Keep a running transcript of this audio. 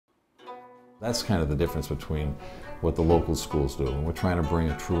That's kind of the difference between what the local schools do. And we're trying to bring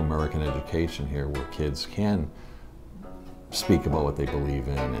a true American education here where kids can speak about what they believe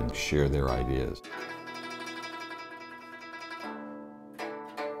in and share their ideas.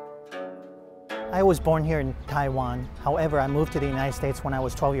 I was born here in Taiwan. However, I moved to the United States when I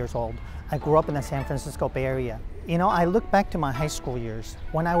was 12 years old. I grew up in the San Francisco Bay Area. You know, I look back to my high school years.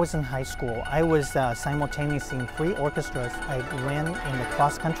 When I was in high school, I was simultaneously in 3 orchestras. I ran in the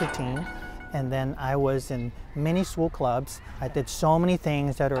cross-country team, and then I was in many school clubs. I did so many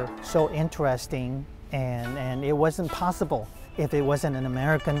things that are so interesting, and it wasn't possible if it wasn't an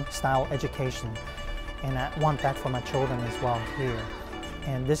American-style education. And I want that for my children as well here.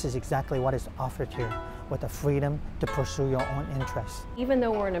 And this is exactly what is offered here, with the freedom to pursue your own interests. Even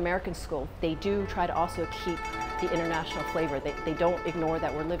though we're an American school, they do try to also keep the international flavor. They don't ignore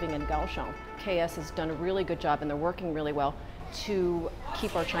that we're living in Kaohsiung. KAS has done a really good job, and they're working really well to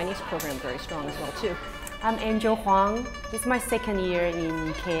keep our Chinese program very strong as well too. I'm Angel Huang. This is my 2nd year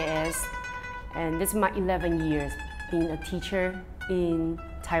in KAS, and this is my 11 years being a teacher in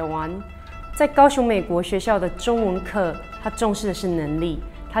Taiwan. 在高雄美国学校的中文课，它重视的是能力，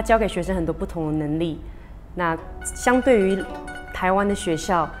它教给学生很多不同的能力。那相对于台湾的学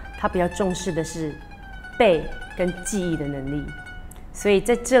校，它比较重视的是背跟记忆的能力。所以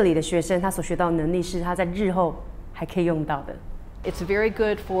在这里的学生，他所学到的能力是他在日后还可以用到的。It's very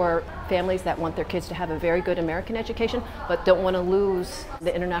good for families that want their kids to have a very good American education, but don't want to lose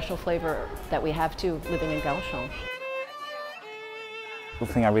the international flavor that we have too, living in Kaohsiung. The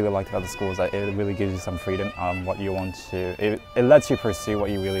thing I really liked about the school is that it really gives you some freedom on what you want to, it lets you pursue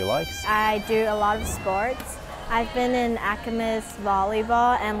what you really like. I do a lot of sports. I've been in Akamis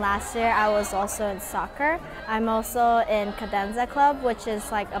volleyball, and last year I was also in soccer. I'm also in Cadenza Club, which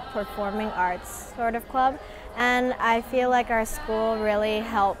is like a performing arts sort of club. And I feel like our school really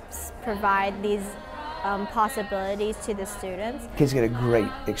helps provide these possibilities to the students. Kids get a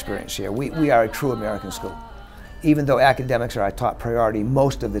great experience here. We are a true American school. Even though academics are our top priority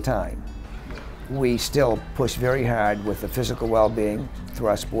most of the time, we still push very hard with the physical well-being through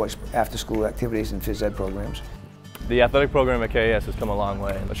our sports, after-school activities and phys ed programs. The athletic program at KAS has come a long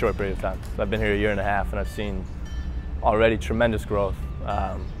way in a short period of time. I've been here a year and a half, and I've seen already tremendous growth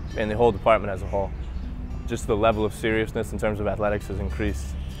in the whole department as a whole. Just the level of seriousness in terms of athletics has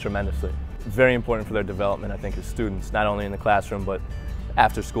increased tremendously. Very important for their development, I think, as students, not only in the classroom, but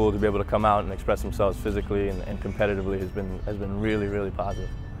after school, to be able to come out and express themselves physically and competitively has been really, really positive.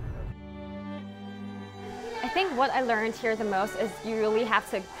 I think what I learned here the most is you really have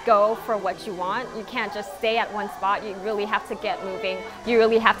to go for what you want. You can't just stay at one spot. You really have to get moving. You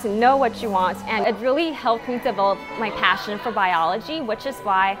really have to know what you want. And it really helped me develop my passion for biology, which is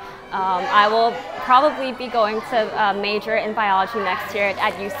why I will probably be going to major in biology next year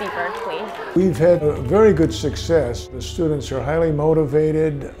at UC Berkeley. We've had a very good success. The students are highly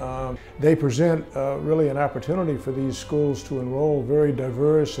motivated. They present really an opportunity for these schools to enroll very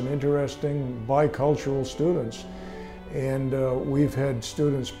diverse and interesting bicultural students. And we've had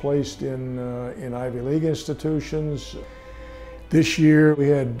students placed in Ivy League institutions. This year we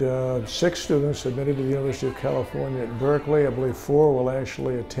had 6 students admitted to the University of California at Berkeley. I believe 4 will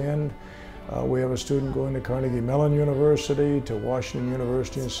actually attend. We have a student going to Carnegie Mellon University, to Washington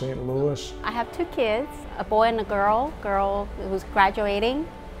University in St. Louis. I have 2 kids, a boy and a girl. Girl who's graduating,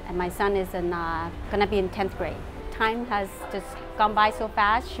 and my son is gonna be in 10th grade. Time has just gone by so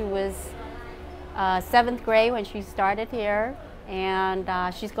fast. She was 7th grade when she started here, and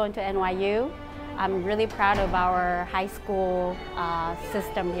she's going to NYU. I'm really proud of our high school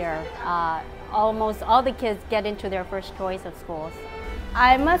system here. Almost all the kids get into their first choice of schools.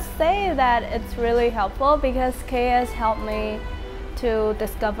 I must say that it's really helpful because KAS helped me to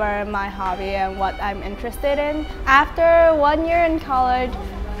discover my hobby and what I'm interested in. After 1 year in college,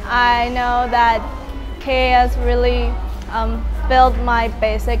 I know that KAS really built my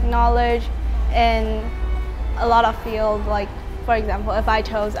basic knowledge in a lot of fields. Like, for example, if I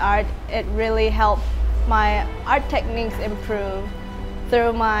chose art, it really helped my art techniques improve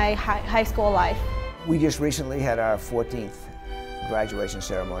through my high school life. We just recently had our 14th graduation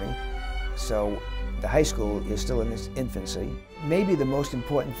ceremony, so the high school is still in its infancy. Maybe the most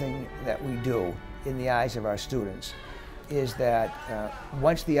important thing that we do in the eyes of our students is that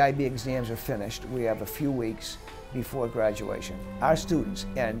once the IB exams are finished, we have a few weeks before graduation. Our students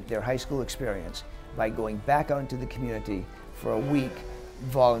end their high school experience by going back out into the community for a week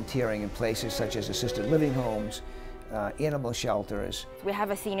volunteering in places such as assisted living homes, animal shelters. We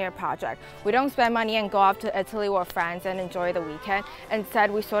have a senior project. We don't spend money and go off to Italy with friends and enjoy the weekend.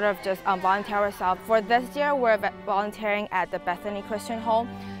 Instead, we sort of just volunteer ourselves. For this year, we're volunteering at the Bethany Christian Home.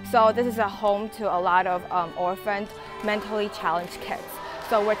 So this is a home to a lot of orphaned, mentally challenged kids.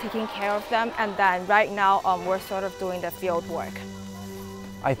 So we're taking care of them, and then right now we're sort of doing the field work.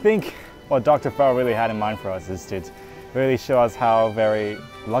 I think what Dr. Farrell really had in mind for us is to really show us how very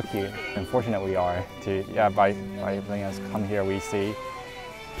lucky and fortunate we are to, by letting us come here. We see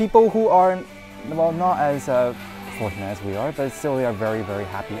people who are, well, not as fortunate as we are, but still they are very, very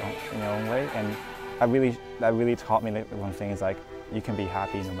happy in their own way. And that really taught me that one thing is like, you can be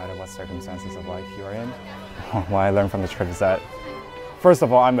happy no matter what circumstances of life you're in. What I learned from the trip is that, first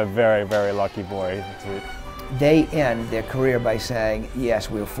of all, I'm a very, very lucky boy. They end their career by saying, yes,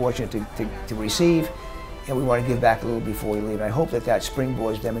 we were fortunate to receive, and we want to give back a little before we leave. And I hope that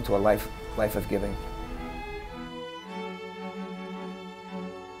springboards them into a life of giving.